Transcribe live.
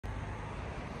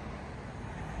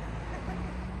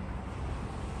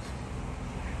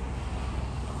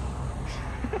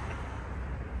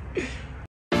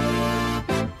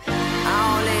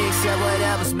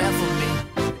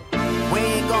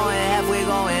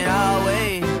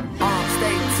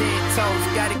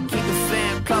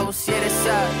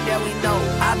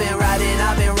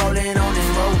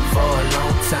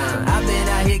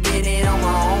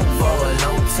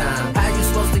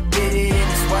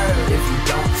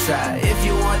try. If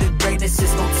you want this greatness,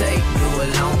 it's gonna take you a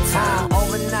long time.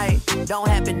 Overnight, don't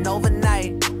happen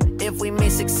overnight. If we mean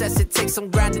success, it takes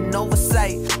some grinding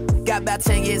oversight. Got about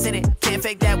 10 years in it, can't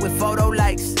fake that with photo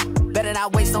likes. Better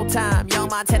not waste no time, young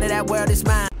Montana, that world is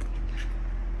mine.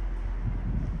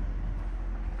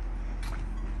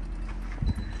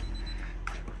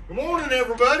 Good morning,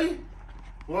 everybody.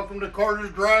 Welcome to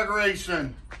Carter's Drag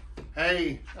Racing.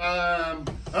 Hey, up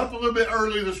a little bit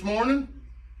early this morning.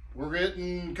 We're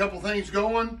getting a couple things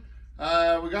going.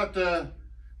 We got the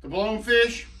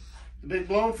blowfish, the big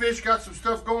blowfish. Got some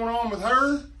stuff going on with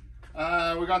her.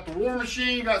 We got the war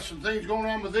machine. Got some things going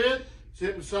on with it.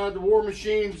 Sitting beside the war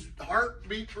machine's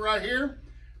heartbeat right here.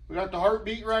 We got the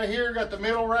heartbeat right here. Got the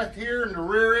middle right here, and the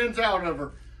rear end's out of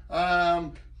her.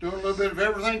 Doing a little bit of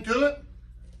everything to it.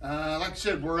 Like I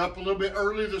said, we're up a little bit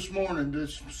early this morning,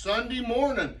 this Sunday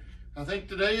morning. I think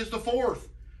today is the 4th.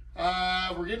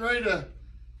 We're getting ready to,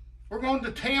 we're going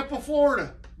to Tampa,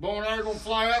 Florida. Bo and I are going to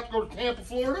fly out to go to Tampa,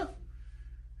 Florida.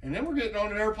 And then we're getting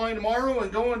on an airplane tomorrow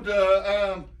and going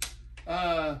to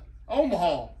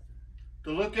Omaha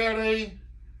to look at a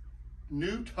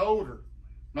new Toter.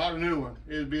 Not a new one.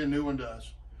 It'd be a new one to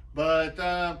us. But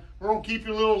we're going to keep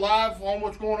you a little live on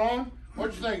what's going on.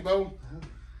 What you think, Bo?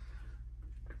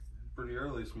 Pretty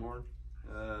early this morning.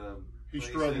 He's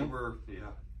struggling. We're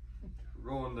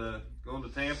going to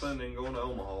Tampa and then going to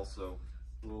Omaha. So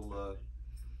we'll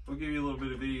give you a little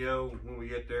bit of video when we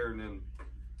get there, and then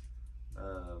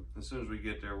as soon as we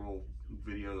get there, we'll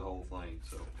video the whole thing.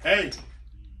 So hey,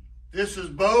 this is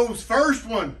Bo's first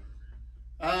one.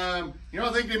 I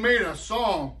think they made a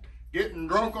song, "Getting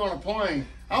Drunk on a Plane."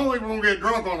 I don't think we're gonna get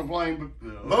drunk on a plane,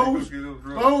 but Bo is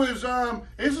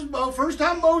this is Bo. First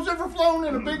time Bo's ever flown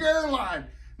in a big airline.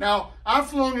 Now I've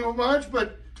flown him a bunch,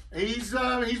 but he's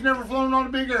never flown on a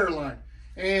big airline.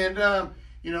 And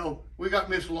we got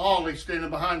Miss Lolly standing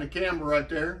behind the camera right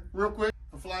there. Real quick,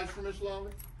 a flash for Miss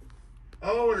Lolly.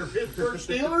 Oh, and her Pittsburgh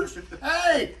Steelers.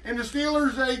 Hey, and the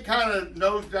Steelers, they kind of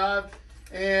nosedived,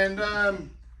 and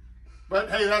but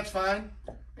hey, that's fine.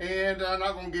 And I'm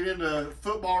not going to get into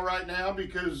football right now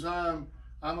because I'm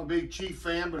a big Chief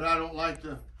fan, but I don't like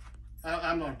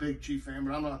I'm not a big Chief fan,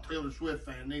 but I'm not a Taylor Swift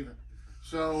fan neither.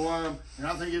 So, and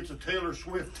I think it's a Taylor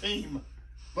Swift team.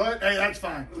 But hey, that's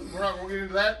fine. We're not going to get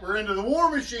into that. We're into the war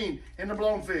machine and the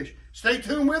blowfish. Stay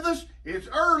tuned with us. It's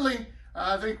early.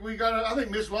 I think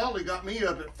Miss Lolly got me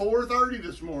up at 4:30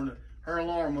 this morning. Her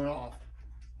alarm went off.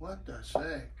 What the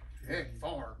heck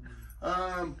far.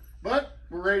 But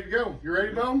we're ready to go. You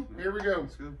ready, Bo? Here we go.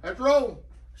 Let's roll.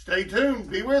 Stay tuned.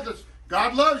 Be with us.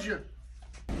 God loves you.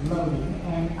 Loading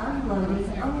and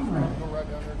unloading only.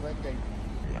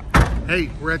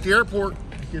 Hey, we're at the airport.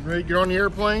 Getting ready to get on the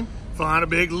airplane. Flying a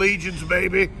big Legions,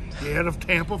 baby. Out of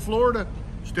Tampa, Florida.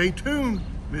 Stay tuned,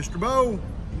 Mr. Bo.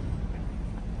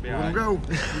 We're going to go.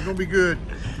 We're going to be good.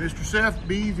 Mr. Seth,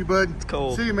 be easy, bud. It's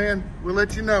cold. See you, man. We'll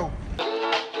let you know.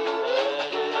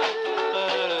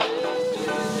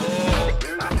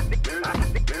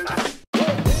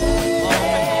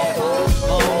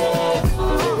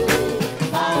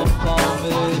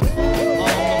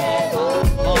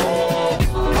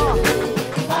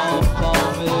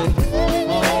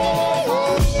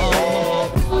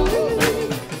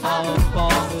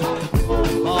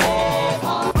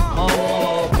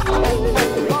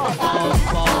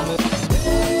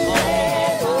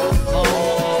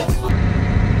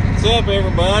 What's up,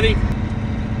 everybody?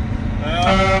 I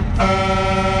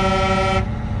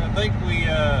think we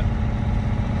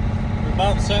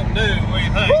bought something new. What do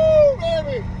you think? Woo,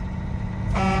 baby!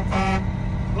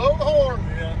 Blow the horn.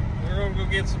 Yeah, we're gonna go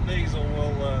get some diesel.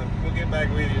 We'll get back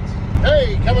with you.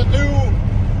 Hey, coming through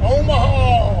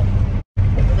Omaha,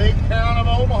 the big town of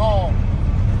Omaha.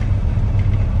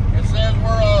 It says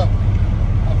we're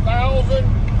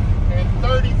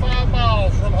 1,035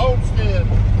 miles from Homestead.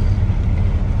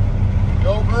 The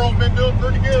old girl's been doing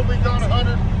pretty good. We've done about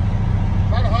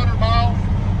 100 miles.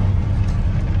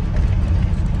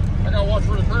 I gotta watch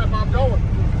where the crap I'm going.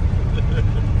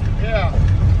 Yeah.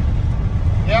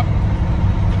 Yep.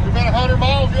 We've been 100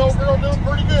 miles. The old girl doing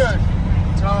pretty good.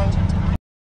 So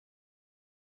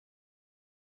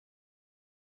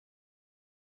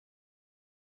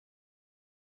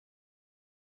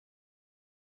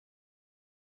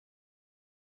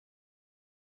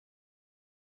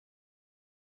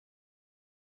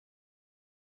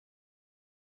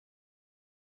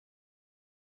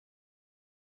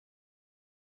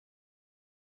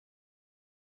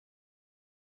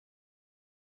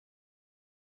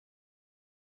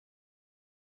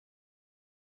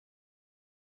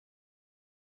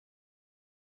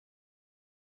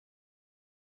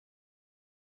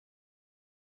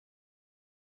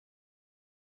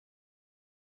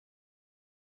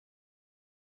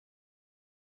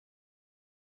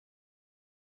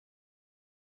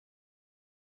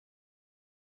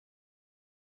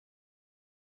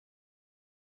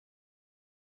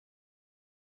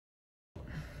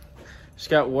Just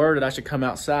got word that I should come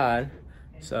outside.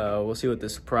 So we'll see what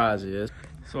this surprise is.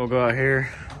 So we'll go out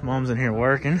here. Mom's in here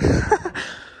working.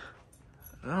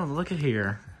 Oh, look at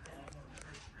here.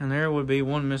 And there would be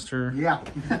one Mr. Yeah.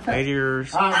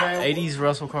 80s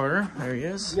Russell Carter. There he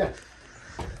is. Yeah.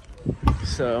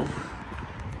 So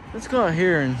let's go out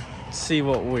here and see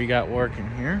what we got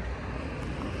working here.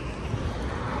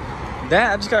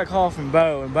 I just got a call from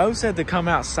Bo, and Bo said to come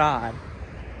outside.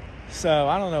 So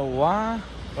I don't know why.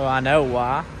 Well, I know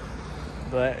why,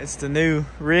 but it's the new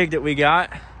rig that we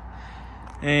got,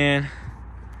 and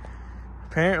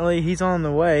apparently he's on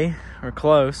the way or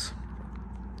close.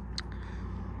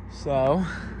 So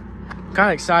I'm kind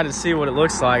of excited to see what it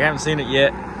looks like. I haven't seen it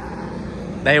yet.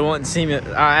 They wouldn't see me.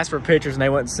 I asked for pictures and they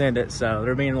wouldn't send it, so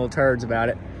they're being little turds about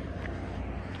it.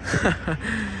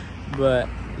 But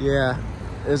yeah,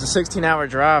 it was a 16-hour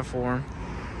drive for them,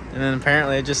 and then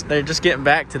apparently they're just getting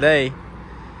back today.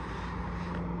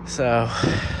 So,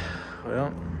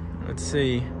 well, let's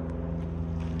see.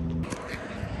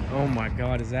 Oh my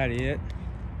God, is that it?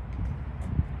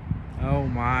 Oh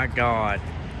my God.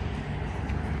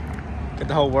 Get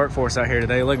the whole workforce out here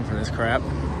today looking for this crap.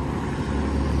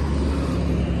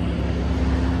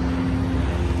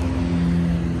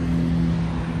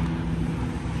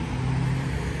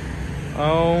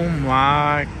 Oh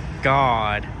my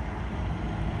God.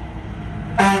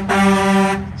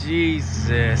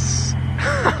 Jesus.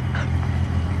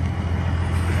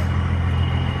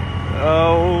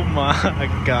 Oh my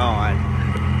God.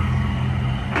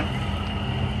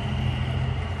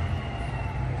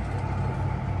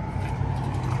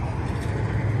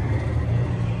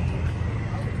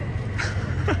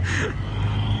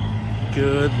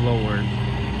 Good Lord.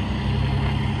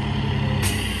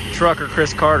 Trucker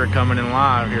Chris Carter coming in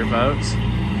live here, folks.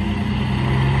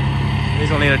 He's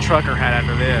gonna need a trucker hat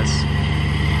after this.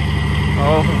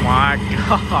 Oh my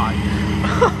God.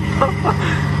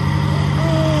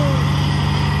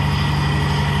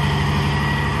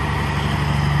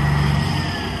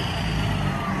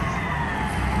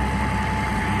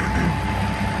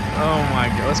 Oh my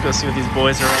God. Let's go see what these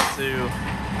boys are up to.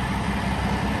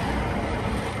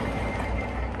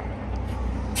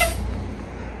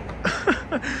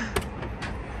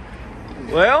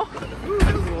 Well,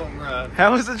 That was a long ride.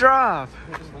 how was the drive?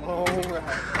 It was a long ride.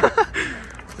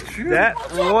 That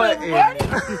what?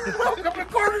 Welcome to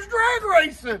Carter's Drag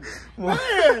Racing.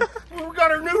 Man, we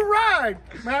got our new ride.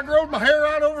 Man, I growed my hair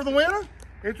out over the winter.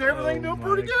 Everything doing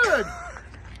pretty good.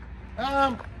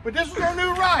 But this is our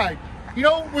new ride. You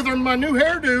know, with my new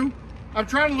hairdo, I'm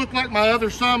trying to look like my other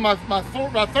son, my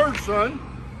third son.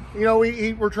 You know,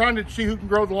 we're trying to see who can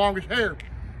grow the longest hair.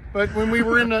 But when we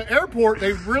were in the airport,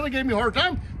 they really gave me a hard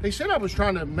time. They said I was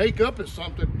trying to make up as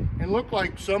something and look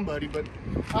like somebody. But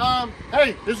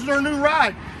hey, this is our new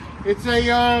ride. It's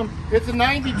a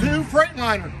 92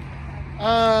 Freightliner.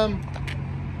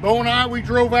 Bo and I, we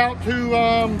drove out to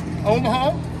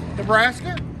Omaha,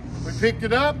 Nebraska. We picked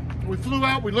it up. We flew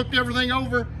out. We looked everything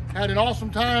over. Had an awesome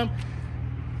time.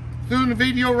 Through the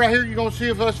video right here, you're gonna see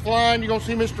of us flying. You're gonna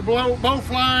see Mr. Bo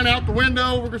flying out the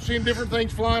window. We're gonna see different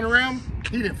things flying around.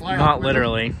 He didn't fly out Not the window.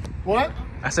 literally. What?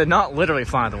 I said not literally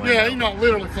fly out the window. Yeah, he's not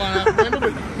literally flying out the window,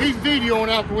 but he's videoing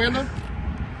out the window.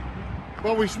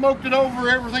 But we smoked it over.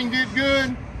 Everything did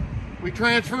good. We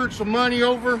transferred some money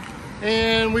over,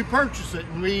 and we purchased it.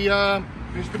 And we,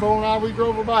 Mr. Bo and I, we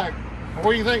drove her back.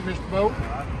 What do you think, Mr. Bo?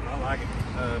 I like it.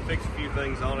 Fix a few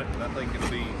things on it, and I think it'll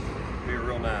be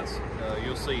real nice.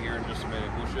 You'll see here in just a minute.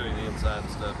 We'll show you the inside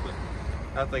and stuff, but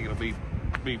I think it'll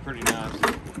be pretty nice.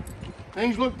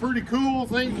 Things look pretty cool.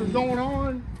 Things are going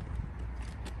on.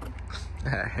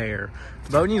 That hair.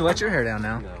 Bo, you let your hair down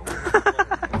now. No.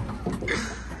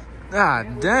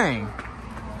 God dang.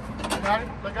 Got it?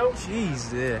 Let go.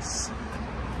 Jesus.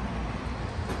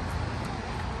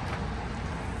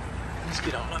 Let's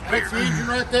get on up That's the engine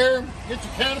right there. Get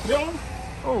your Caterpillar.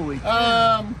 Holy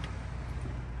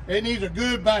It needs a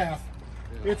good bath.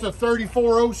 It's a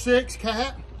 3406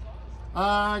 cat.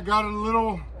 Got a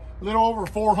little over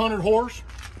 400 horse.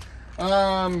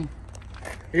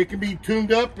 It can be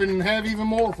tuned up and have even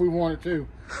more if we wanted to.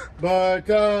 But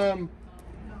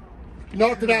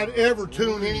not that I'd ever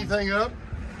tune anything up.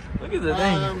 Look at the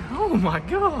thing. Oh my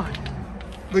God.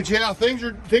 But yeah, things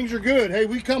are good. Hey,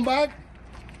 we came back.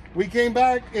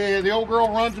 The old girl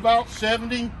runs about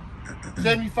 70,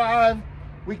 75.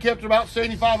 We kept it about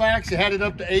 75 axle. Had it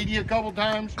up to 80 a couple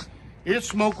times. It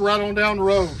smoked right on down the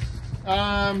road.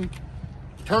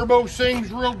 Turbo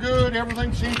sings real good.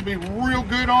 Everything seems to be real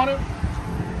good on it.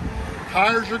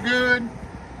 Tires are good.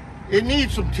 It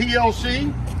needs some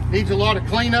TLC. Needs a lot of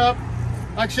cleanup.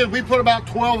 Like I said, we put about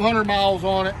 1,200 miles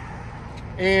on it.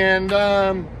 And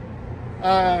but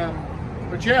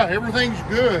yeah, everything's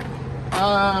good.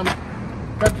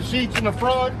 Got the seats in the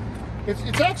front.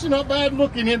 It's actually not bad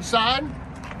looking inside.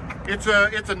 It's a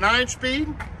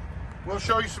 9-speed. We'll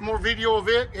show you some more video of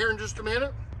it here in just a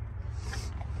minute.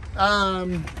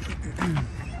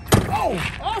 Oh,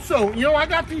 also, you know, I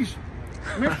got these.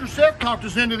 Mr. Seth talked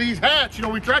us into these hats. You know,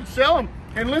 we tried to sell them,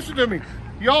 and listen to me,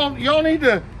 y'all need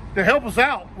to help us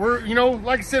out. We're, you know,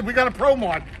 like I said, we got a pro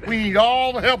mod. We need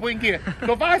all the help we can get.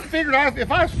 So if I figured out,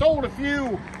 if I sold a few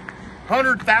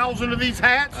 100,000 of these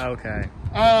hats, Okay.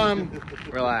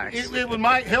 Relax. it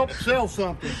might help sell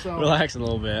something. So Relax a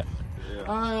little bit.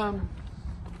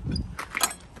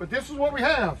 but this is what we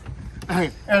have,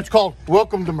 and it's called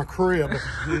 "Welcome to My Crib."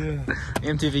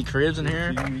 MTV Cribs in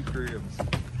here. TV cribs.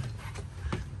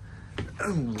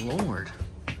 Oh Lord.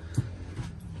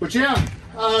 But yeah,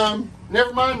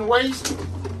 never mind the waste.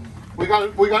 We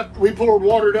poured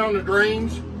water down the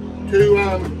drains to,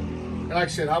 and like I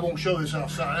said, I won't show this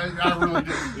outside. I really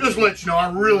did. Just to let you know,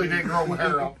 I really didn't grow my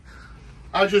hair out.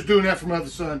 I was just doing that for my other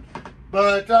son.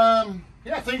 But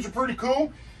yeah, things are pretty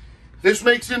cool. This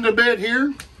makes into bed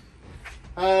here.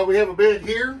 We have a bed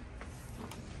here.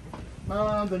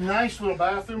 The nice little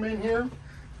bathroom in here.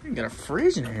 You got a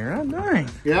fridge in here, oh dang.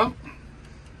 Yep.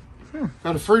 Got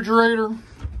a refrigerator.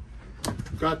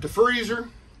 Got the freezer.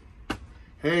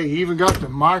 Hey, you even got the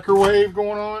microwave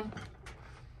going on.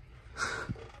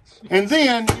 And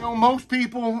then, you know, most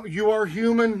people, you are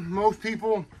human. Most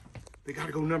people, they got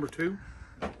to go number 2.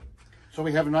 So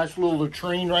we have a nice little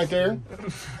latrine right there.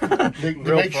 to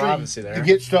Real make sure privacy there. to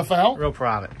get stuff out. Real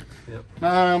private. Yep.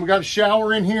 We got a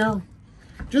shower in here.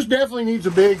 Just definitely needs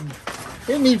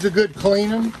it needs a good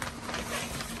cleaning.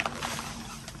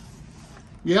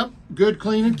 Yep, good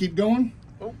cleaning. Keep going.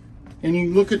 Oh. And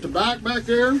you look at the back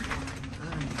there.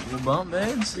 Little bunk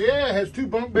beds. Yeah, it has 2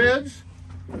 bunk beds.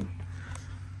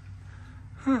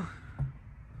 That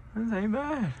ain't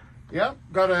bad. Yep,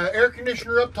 got an air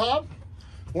conditioner up top.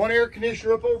 1 air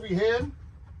conditioner up over your head.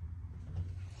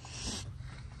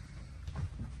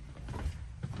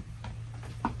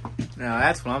 Now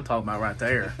that's what I'm talking about right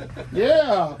there.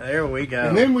 Yeah. There we go.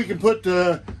 And then we can put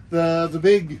the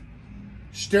big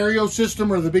stereo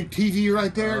system or the big TV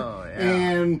right there. Oh, yeah.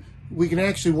 And we can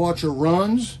actually watch our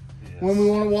runs when we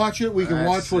want to watch it. We can That's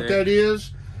watch what sick. that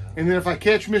is. And then if I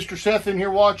catch Mr. Seth in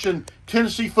here watching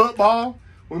Tennessee football,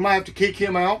 we might have to kick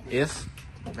him out. If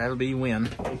that'll be win.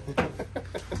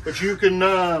 But you can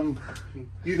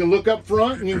look up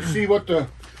front and you can see what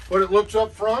it looks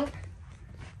up front.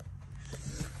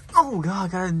 Oh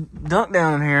God, got a dunk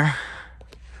down in here.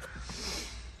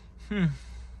 Yeah,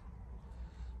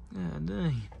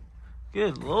 dang.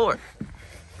 Good Lord.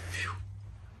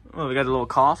 Oh, we got a little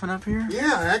coffin up here.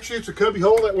 Yeah, actually, it's a cubby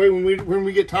hole. That way, when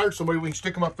we get tired of somebody, we can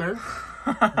stick them up there.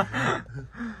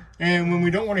 And when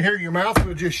we don't want to hear your mouth,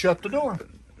 we'll just shut the door.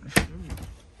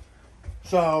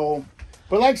 So,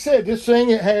 but like I said, this thing,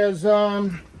 it has, we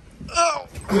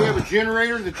have a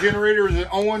generator. The generator is an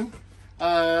Owen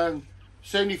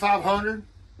 7500.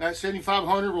 That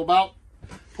 7500 will about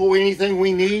pull anything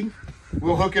we need.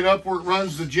 We'll hook it up where it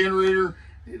runs the generator,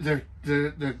 the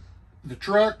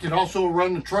truck. It also will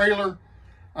run the trailer.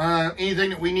 Anything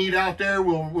that we need out there,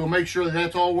 we'll make sure that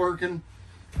that's all working.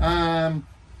 Like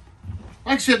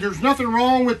I said, there's nothing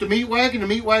wrong with the meat wagon. The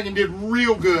meat wagon did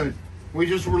real good. We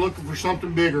just were looking for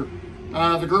something bigger.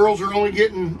 The girls are only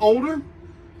getting older.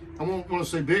 I won't want to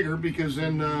say bigger because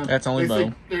then that's only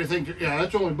Bo. They think, yeah,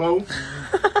 that's only Bo.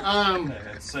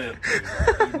 That's it.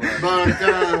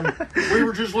 But we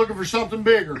were just looking for something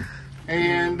bigger.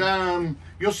 And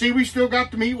you'll see we still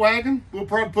got the meat wagon. We'll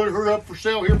probably put her up for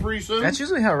sale here pretty soon. That's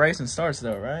usually how racing starts,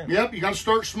 though, right? Yep, you got to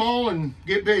start small and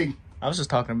get big. I was just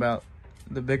talking about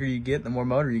the bigger you get, the more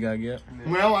motor you gotta get.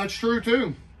 Well, that's true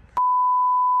too.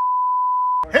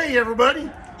 Hey everybody!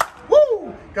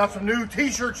 Woo! Got some new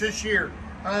t-shirts this year.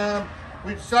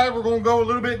 We decided we're going to go a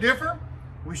little bit different.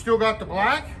 We still got the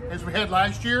black as we had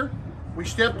last year. We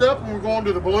stepped up and we're going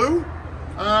to the blue.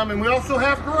 And we also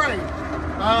have gray.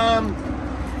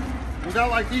 We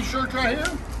got like these shirts right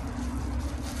here.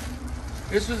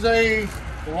 This is a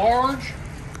large.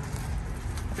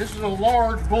 This is a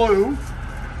large blue.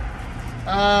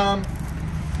 That's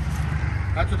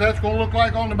what that's going to look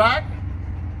like on the back.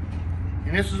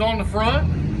 And this is on the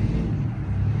front.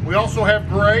 We also have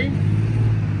gray.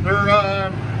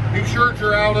 These shirts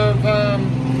are out of,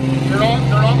 they're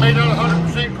not made out of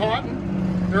 100% cotton.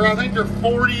 I think they're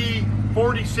 40,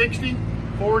 60,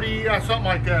 40, something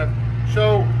like that.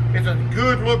 So it's a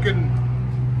good looking,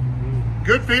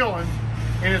 good feeling,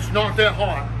 and it's not that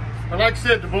hot. But like I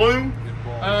said, the blue,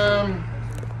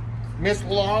 Miss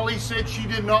Lolly said she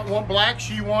did not want black,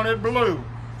 she wanted blue.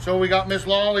 So we got Miss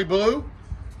Lolly blue.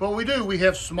 But we do, we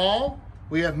have small,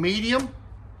 we have medium,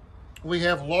 we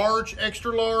have large,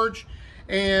 extra large,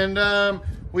 and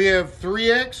we have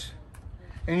 3X.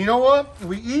 And you know what?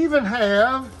 We even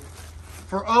have,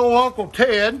 for Uncle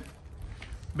Ted,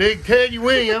 Big Teddy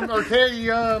Williams, or Teddy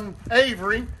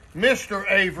Avery, Mr.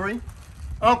 Avery,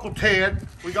 Uncle Ted,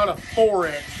 we got a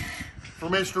 4X for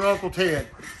Mr. Uncle Ted.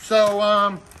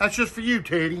 So that's just for you,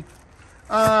 Teddy.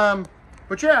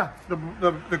 But yeah,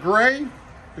 the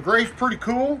gray's pretty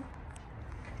cool.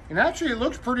 And actually it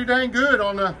looks pretty dang good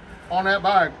on that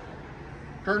bike.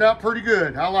 Turned out pretty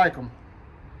good. I like them.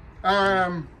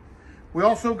 We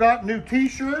also got new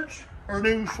t-shirts, or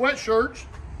new sweatshirts.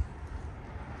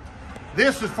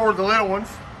 This is for the little ones.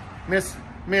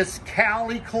 Miss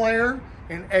Callie Claire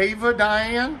and Ava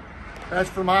Diane. That's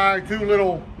for my 2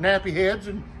 little nappy heads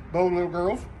and both little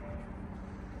girls.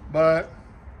 But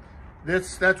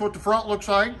that's what the front looks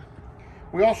like.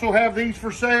 We also have these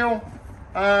for sale.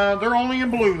 They're only in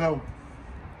blue though.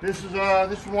 This is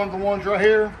one of the ones right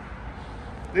here.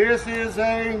 This is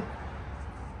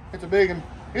it's a big one.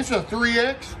 It's a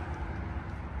 3X.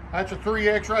 That's a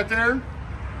 3X right there.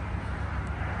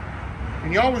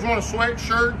 And you always want a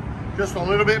sweatshirt just a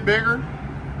little bit bigger.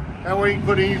 That way you can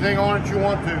put anything on it you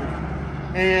want to.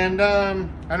 And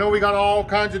I know we got all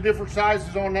kinds of different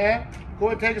sizes on that. Go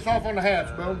ahead and take us off on the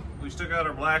hats, Bo. We still got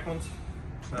our black ones.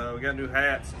 We got new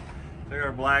hats. They got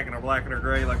our black and our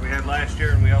gray like we had last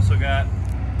year, and we also got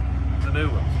the new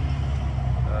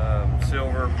ones.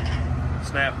 Silver,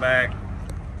 snapback.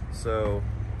 So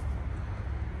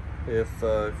if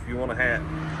you want a hat,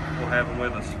 we'll have them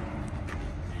with us.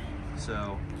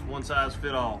 So it's one size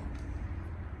fit all.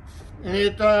 And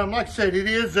it, like I said, it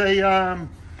is a,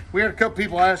 we had a couple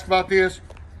people ask about this.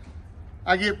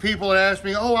 I get people that ask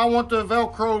me, oh, I want the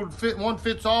Velcro fit, one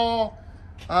fits all.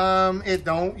 It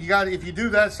don't. You got, if you do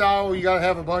that style, you got to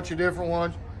have a bunch of different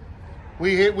ones.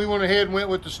 We went ahead and went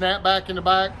with the snapback in the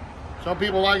back. Some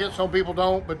people like it, some people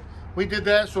don't, but we did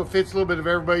that so it fits a little bit of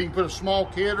everybody. You can put a small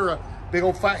kid or a big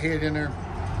old fat head in there.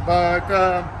 But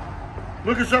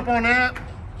look us up on that.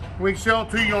 We can sell it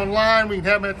to you online. We can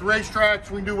have them at the racetracks.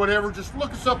 We can do whatever. Just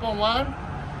look us up online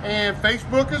and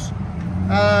Facebook us.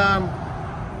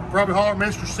 Probably holler at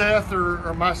Mr. Seth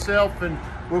or myself, and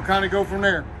we'll kind of go from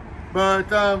there. But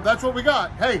that's what we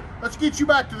got. Hey, let's get you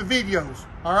back to the videos,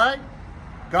 all right?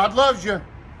 God loves you.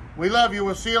 We love you.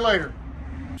 We'll see you later.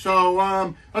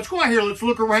 So let's go out here. Let's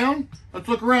look around. Let's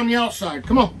look around the outside.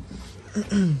 Come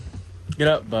on. Get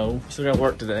up, Bo. Still got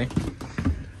work today.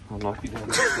 I'll knock you down.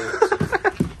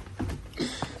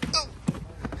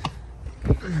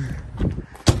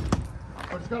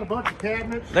 It's got a bunch of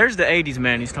cabinets. There's the 80s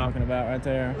man he's talking about right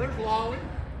there. There's Lolly.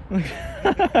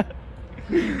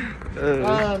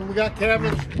 We got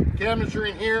cabinets. Cabinets are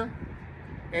in here,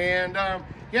 and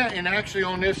yeah, and actually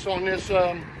on this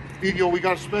video we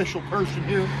got a special person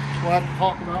here we'll have to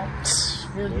talk about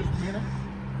here in just a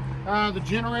minute. The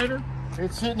generator,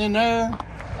 it's sitting in there.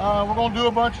 We're gonna do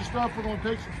a bunch of stuff. We're gonna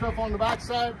take some stuff on the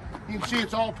backside. You can see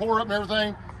it's all tore up and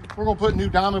everything. We're gonna put a new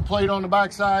diamond plate on the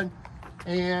backside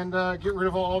and get rid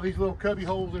of all these little cubby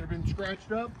holes that have been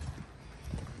scratched up.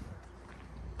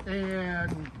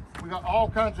 And we got all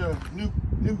kinds of new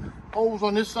holes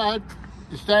on this side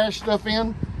to stash stuff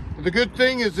in. But the good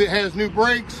thing is it has new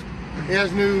brakes, it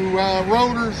has new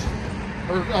rotors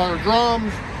or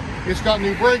drums, it's got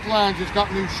new brake lines, it's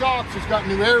got new shocks, it's got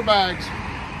new airbags.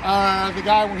 The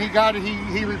guy, when he got it,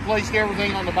 he replaced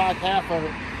everything on the back half of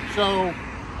it. So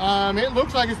it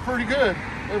looks like it's pretty good.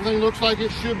 Everything looks like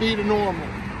it should be to normal.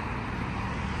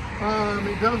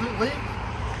 It doesn't leak.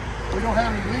 We don't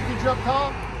have any leakage up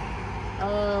top.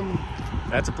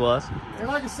 That's a plus. And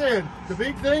like I said, the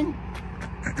big thing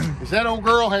is that old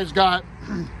girl has got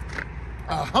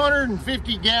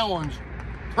 150 gallons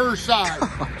per side.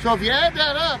 So if you add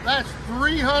that up, that's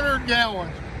 300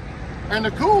 gallons. And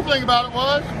the cool thing about it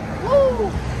was, woo!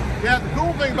 Yeah, the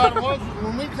cool thing about it was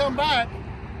when we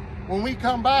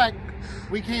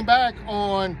came back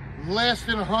on less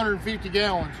than 150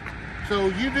 gallons. So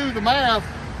you do the math,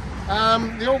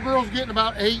 the old girl's getting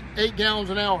about 8 gallons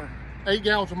an hour, 8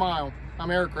 gallons a mile. I'm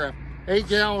aircraft. 8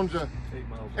 gallons,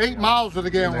 8 miles of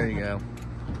the gallon. There you go.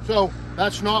 So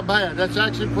that's not bad. That's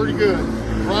actually pretty good.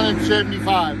 Running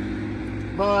 75.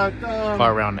 But Probably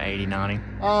around 80, 90.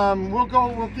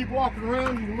 we'll keep walking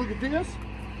around. You can look at this.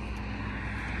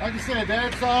 Like I said,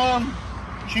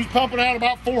 that's she's pumping out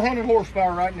about 400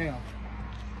 horsepower right now.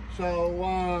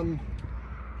 So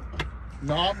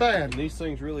not bad. And these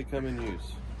things really come in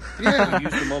use. Yeah.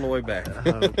 Use them on the way back.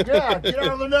 Yeah, get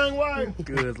out of the dang way.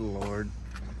 Good Lord.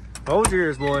 Hold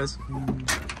yours, boys.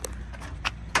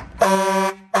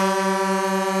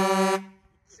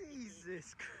 Jesus.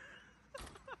 It's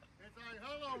like,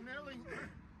 hello, Nelly.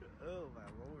 Oh, my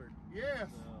Lord. Yes.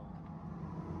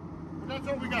 But that's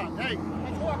what we got. Hey,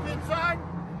 let's walk inside.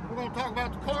 We're going to talk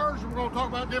about the cars, and we're going to talk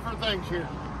about different things here.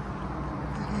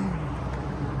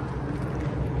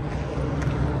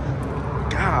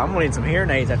 God, I'm gonna need some hearing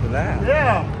aids after that.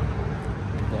 Yeah.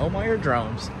 Blow my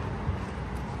eardrums.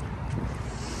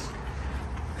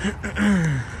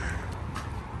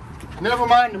 Never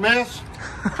mind the mess.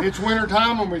 It's winter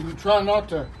time and we try not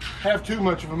to have too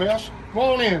much of a mess. Come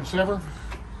on in, Sever.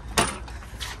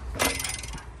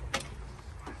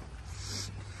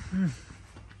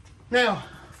 Now,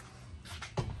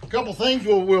 a couple things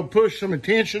we'll push some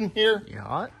attention here. You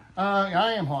hot?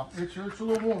 I am hot. It's a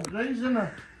little warm. Today's in the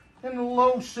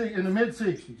mid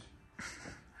 60s.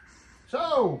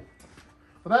 So,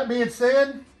 with that being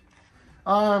said,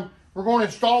 we're going to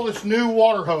install this new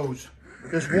water hose.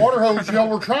 This water hose, you know,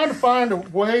 we're trying to find a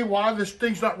way why this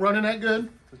thing's not running that good.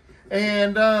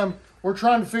 And we're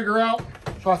trying to figure out.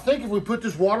 So I think if we put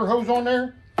this water hose on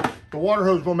there, the water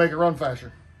hose will make it run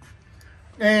faster.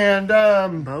 And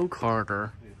Bo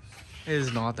Carter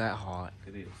is not that hot.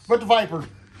 It is. but the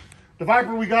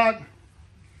Viper we got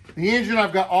the engine.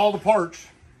 I've got all the parts.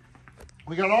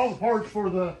 We got all the parts for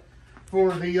the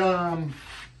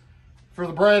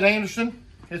Brad Anderson.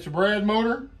 It's a Brad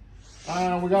motor.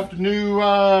 We got the new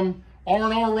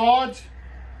R&R rods.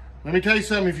 Let me tell you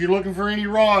something. If you're looking for any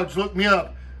rods, look me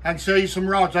up. I can sell you some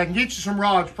rods. I can get you some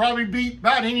rods. Probably beat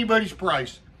about anybody's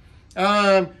price.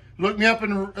 Look me up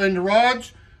in the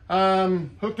rods.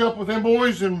 Hooked up with them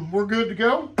boys, and we're good to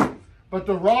go. But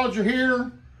the rods are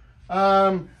here.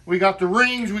 We got the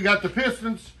rings. We got the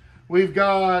pistons. We've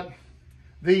got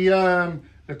the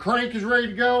crank is ready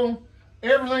to go.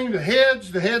 Everything. The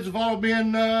heads have all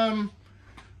been.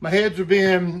 My heads have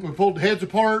been. We pulled the heads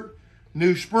apart.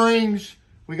 New springs.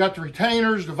 We got the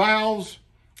retainers, the valves.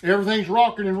 Everything's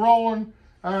rocking and rolling.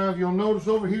 If you'll notice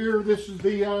over here, this is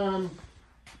the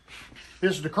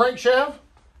crankshaft.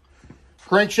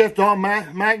 Crankshaft all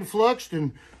magnafluxed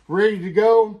and ready to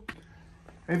go.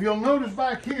 If you'll notice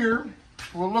back here,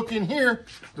 we'll look in here,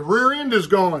 the rear end is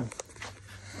gone.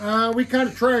 We kind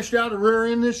of trashed out the rear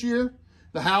end this year,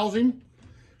 the housing.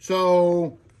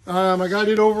 So I got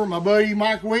it over my buddy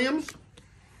Mike Williams,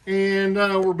 and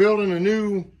we're building a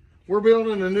new rear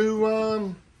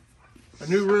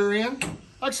end.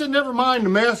 Like I said, never mind the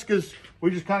mess because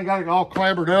we just kind of got it all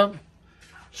clambered up.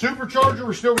 Supercharger,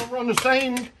 we're still gonna run the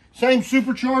same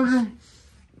supercharger.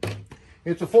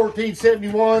 It's a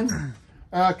 1471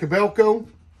 Cabelco.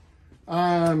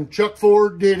 Chuck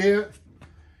Ford did it.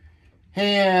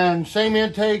 And same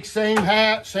intake, same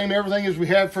hat, same everything as we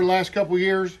had for the last couple of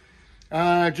years.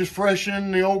 Just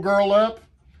freshening the old girl up.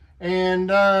 And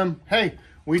hey,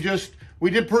 we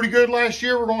did pretty good last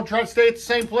year. We're gonna try to stay at the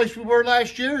same place we were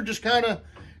last year. Just kind of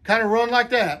run like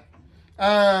that.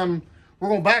 We're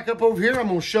gonna back up over here. I'm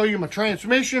gonna show you my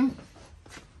transmission.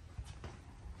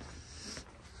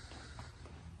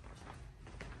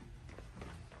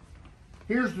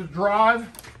 Here's the drive.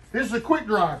 This is a quick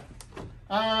drive.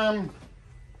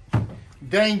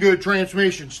 Dang good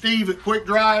transmission. Steve at Quick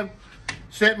Drive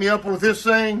set me up with this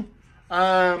thing. What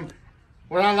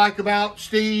I like about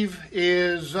Steve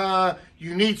is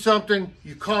you need something,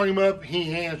 you call him up,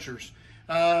 he answers.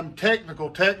 Technical.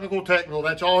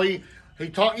 That's all he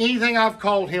taught. Anything I've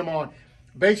called him on.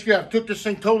 Basically, I took this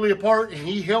thing totally apart, and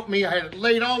he helped me. I had it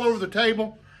laid all over the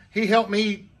table. He helped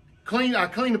me clean. I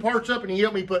cleaned the parts up, and he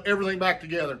helped me put everything back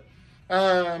together.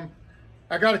 I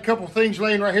got a couple things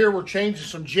laying right here. We're changing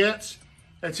some jets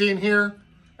that's in here.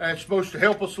 It's supposed to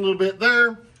help us a little bit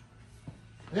there.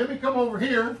 Then we come over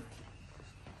here,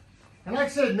 and like I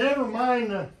said, never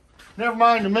mind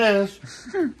the mess.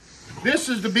 This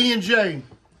is the B&J.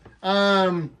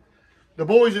 The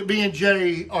boys at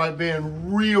B&J have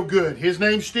been real good. His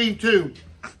name's Steve too.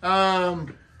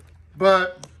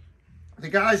 But the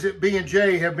guys at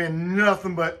B&J have been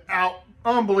nothing but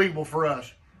unbelievable for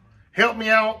us. Helped me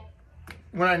out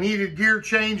when I needed gear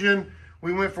changing.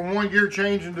 We went from one gear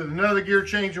changing to another gear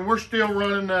changing. We're still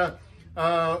running a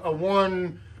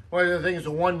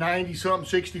 190 something,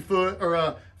 60 foot or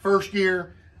a first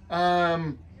gear.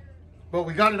 But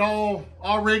we got it all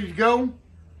ready to go.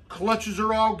 Clutches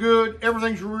are all good.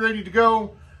 Everything's ready to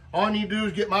go. All I need to do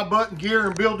is get my butt in gear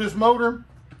and build this motor.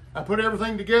 I put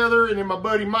everything together, and then my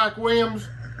buddy Mike Williams,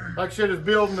 like I said, is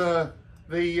building the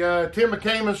Tim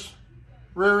McCamus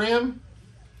rear end,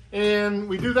 and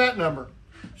we do that number.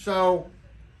 So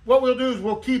what we'll do is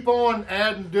we'll keep on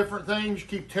adding different things,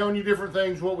 keep telling you different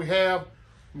things, what we have.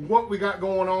 what we got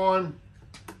going on.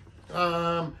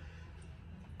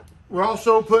 We're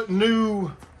also putting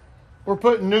new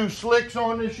slicks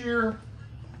on this year.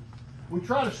 We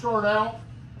try to start off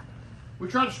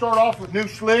with new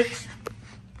slicks.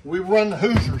 We run the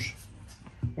Hoosiers.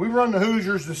 We run the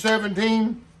Hoosiers, the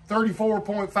 17,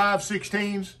 34.5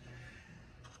 16s.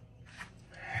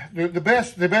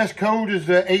 The best code is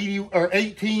the 80 or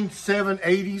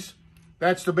 18.780s.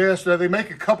 That's the best. They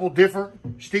make a couple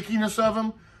different stickiness of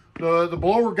them. The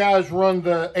blower guys run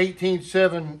the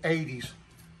 18.780s.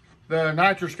 The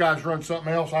nitrous guys run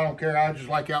something else. I don't care. I just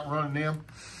like out running them.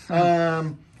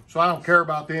 So I don't care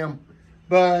about them.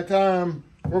 But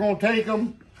we're going to take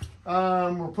them.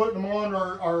 We're putting them on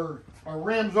our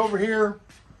rims over here,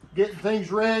 getting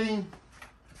things ready.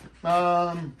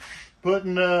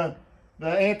 Putting the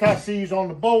anti-seize on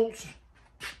the bolts,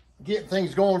 getting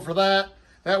things going for that.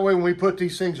 That way when we put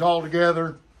these things all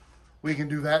together, we can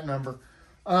do that number.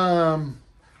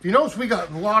 If you notice, we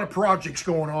got a lot of projects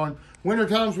going on. Winter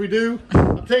times we do.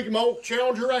 I'm taking my old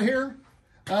Challenger right here.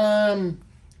 I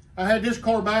had this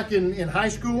car back in high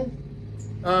school.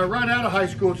 Right out of high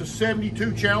school, it's a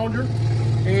 72 Challenger.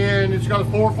 And it's got a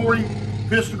 440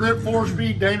 pistol grip,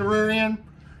 4-speed, Dana rear end.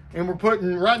 And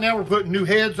right now we're putting new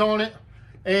heads on it.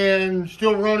 And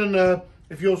still running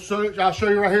I'll show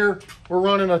you right here, we're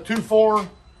running a 2.4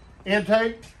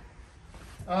 intake.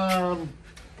 A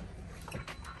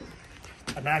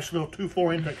nice little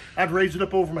 2.4 intake. I'd raise it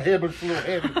up over my head, but it's a little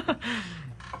heavy.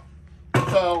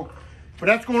 So, but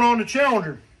that's going on the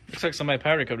Challenger. Looks like somebody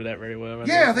powder coated that very well.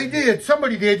 Yeah, they did.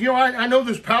 Somebody did. You know, I know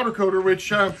this powder coater,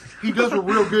 which he does a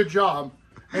real good job.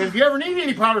 And if you ever need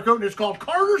any powder coating, it's called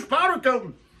Carter's Powder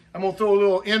Coating. I'm going to throw a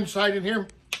little insight in here.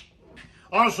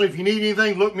 Honestly, if you need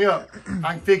anything, look me up.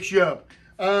 I can fix you up.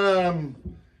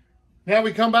 Now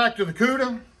we come back to the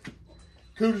CUDA.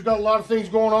 CUDA's got a lot of things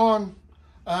going on.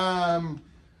 I'm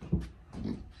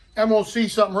going to see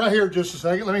something right here just a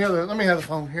second. Let me have the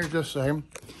phone here just a second.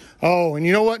 Oh, and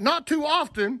you know what? Not too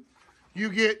often you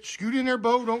get, scoot in there,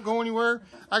 Bo, don't go anywhere.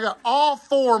 I got all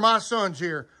 4 of my sons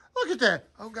here. Look at that.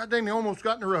 Oh, goddamn, they almost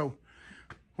got in a row.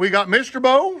 We got Mr.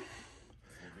 Bo.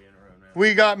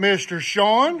 We got Mr.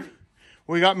 Sean.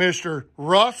 We got Mr.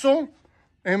 Russell.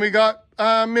 And we got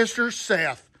Mr.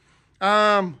 Seth.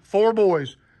 4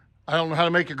 boys. I don't know how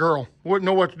to make a girl. Wouldn't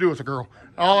know what to do with a girl.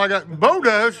 All I got, Bo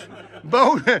does.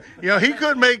 Bo, you know, he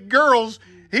couldn't make girls.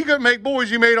 He couldn't make boys,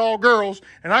 he made all girls.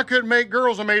 And I couldn't make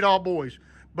girls, I made all boys.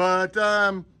 But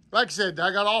like I said,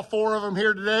 I got all 4 of them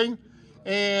here today.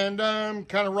 And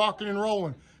kind of rocking and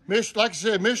rolling. Like I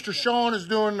said, Mr. Sean's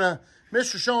doing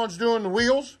the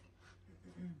wheels.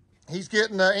 He's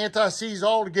getting the anti-seize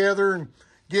all together and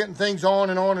getting things on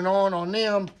and on and on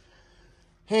them.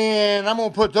 And I'm going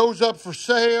to put those up for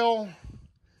sale.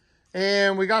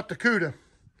 And we got the CUDA.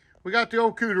 We got the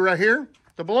old CUDA right here.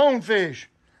 The blowfish.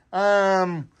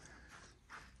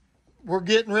 We're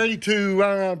getting ready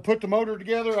to put the motor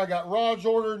together. I got rods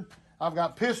ordered. I've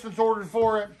got pistons ordered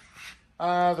for it.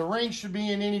 The ring should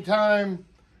be in any time.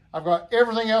 I've got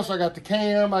everything else. I got the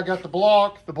cam. I got the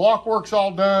block. The block work's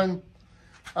all done.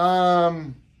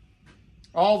 All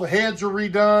the heads are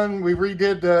redone. We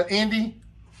redid the Indy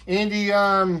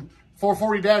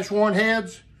 440-1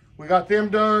 heads. We got them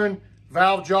done.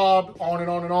 Valve job, on and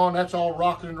on and on. That's all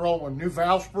rocking and rolling. New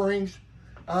valve springs.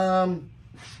 So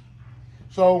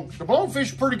the blowfish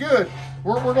is pretty good.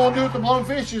 What we're going to do with the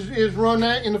blowfish is run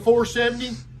that in the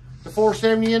 470, the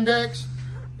 470 index.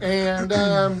 And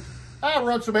I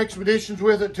run some expeditions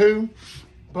with it too.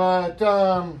 But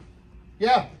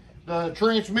yeah, the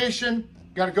transmission,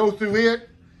 got to go through it.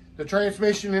 The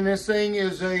transmission in this thing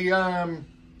is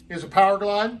a power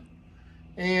glide.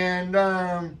 And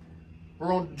we're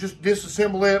going to just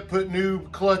disassemble it, put new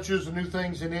clutches and new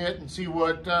things in it and see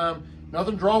what,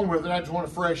 nothing's wrong with it. I just want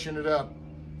to freshen it up.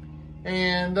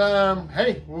 And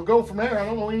hey, we'll go from there. I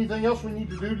don't know anything else we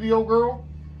need to do to the old girl.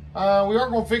 We are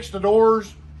going to fix the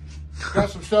doors.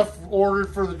 Got some stuff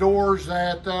ordered for the doors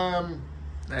that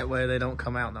that way they don't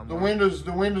come out no more.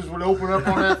 The windows would open up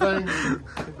on that thing.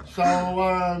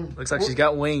 So looks like she's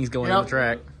got wings going on the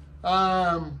track.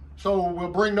 So we'll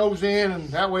bring those in, and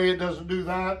that way it doesn't do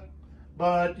that.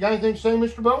 But you got anything to say,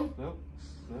 Mr. Bone? Nope.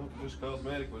 Just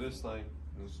cosmetic with this thing.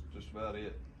 That's just about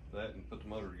it. That and put the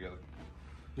motor together.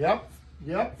 Yep.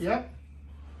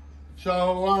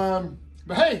 So,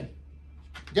 but hey,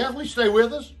 definitely stay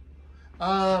with us.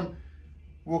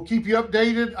 We'll keep you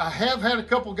updated. I have had a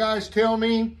couple guys tell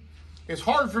me, it's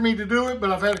hard for me to do it, but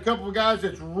I've had a couple of guys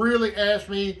that's really asked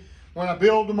me when I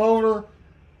build the motor,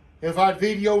 if I'd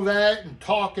video that and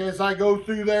talk as I go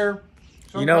through there.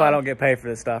 You know I don't get paid for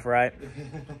this stuff, right?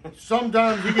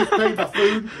 Sometimes he gets paid by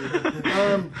food.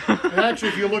 And actually,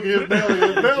 if you look at his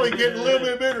belly getting a little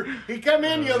bit bigger. He come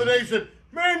in the other day and said,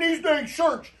 "Man, these dang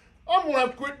shirts, I'm going to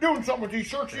have to quit doing something with these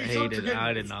shirts. These shirts are getting."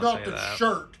 I did not It's not say the that.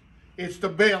 shirt. It's the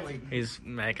belly. He's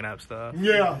making up stuff.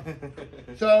 Yeah.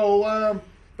 So,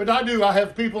 but I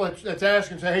have people that's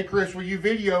asking, say, "Hey, Chris, will you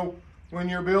video when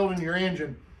you're building your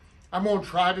engine?" I'm going to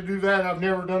try to do that. I've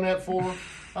never done that before.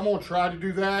 I'm going to try to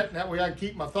do that. That way I can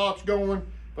keep my thoughts going,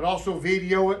 but also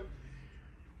video it.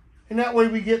 And that way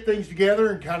we get things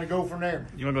together and kind of go from there.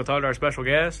 You want to go talk to our special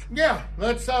guest? Yeah,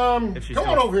 let's, come still-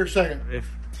 on over here a second. If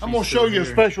I'm going to show you a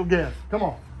special guest. Come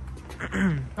on.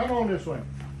 Come on this way.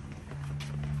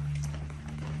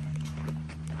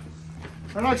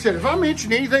 And like I said, if I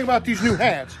mention anything about these new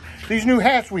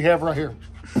hats we have right here.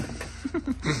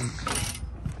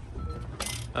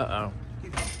 Uh-oh.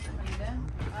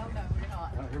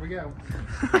 Here we go.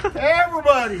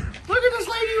 Everybody, look at this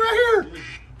lady right here.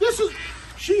 This is,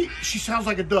 she sounds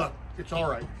like a duck. It's all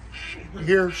right. You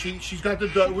hear, she's got the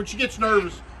duck. When she gets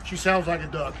nervous, she sounds like a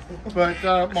duck. But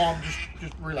Mom,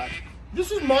 just relax.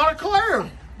 This is Mona Claire.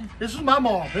 This is my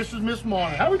mom. This is Miss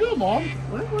Mona. How we doing, Mom?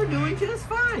 Well, we're doing just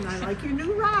fine. I like your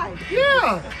new ride.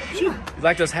 Yeah. You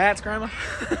like those hats, Grandma?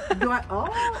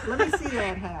 Oh, let me see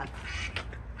that hat.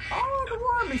 Oh, the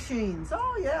War Machines.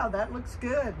 Oh, yeah, that looks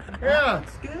good. Yeah. That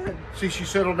looks good. See, she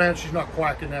settled down. She's not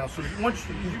quacking now. So once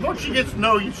she gets to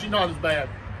know you, she's not as bad.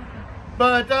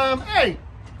 But, hey,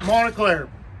 Mona Claire.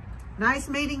 Nice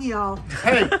meeting y'all.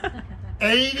 Hey,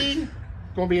 80,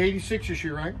 going to be 86 this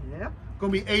year, right? Yep,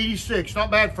 Going to be 86.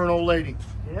 Not bad for an old lady.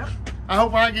 yep. I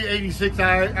hope when I get 86,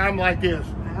 I'm like this.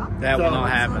 Well, That will not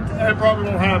happen. That probably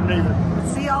won't happen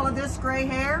either. see all of this gray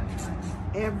hair?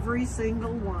 Every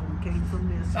single one came from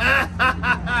this.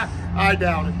 I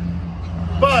doubt it.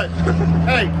 But,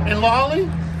 hey, and Lolly,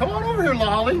 come on over here,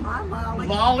 Lolly. Hi, Molly.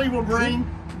 Lolly will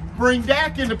bring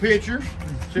Dak in the picture.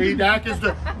 See, Dak is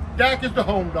the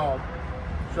home dog.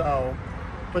 So,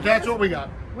 but that's what we got.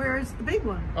 Where's the big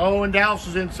one? Oh, and Dallas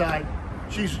is inside.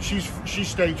 She's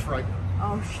stage fright.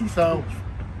 Oh, she's So,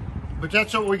 but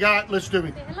that's what we got. Listen to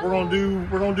me. We're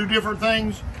gonna do different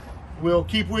things. We'll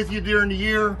keep with you during the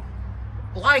year.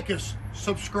 Like us,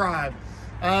 subscribe,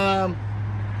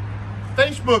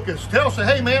 Facebook us. Tell us,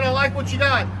 hey man, I like what you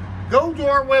got. Go to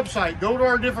our website. Go to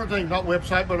our different things. Not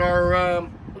website, but our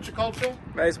what's it called, Phil?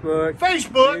 Facebook. Go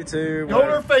YouTube. to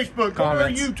our Facebook.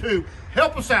 Comments. Go to our YouTube.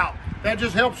 Help us out. That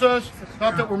just helps us.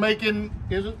 Not that we're making.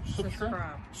 Is it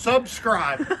subscribe?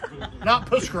 Subscribe, not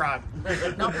prescribe.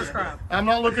 not prescribed. I'm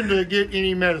not looking to get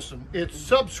any medicine. It's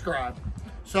subscribe.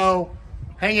 So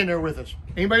hang in there with us.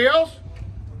 Anybody else?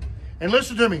 And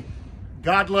listen to me.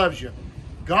 God loves you.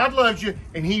 God loves you,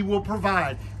 and He will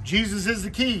provide. Jesus is the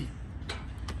key.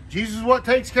 Jesus is what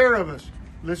takes care of us.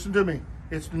 Listen to me.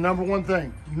 It's the number one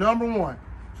thing. Number one.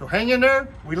 So hang in there.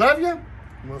 We love you.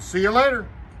 We'll see you later.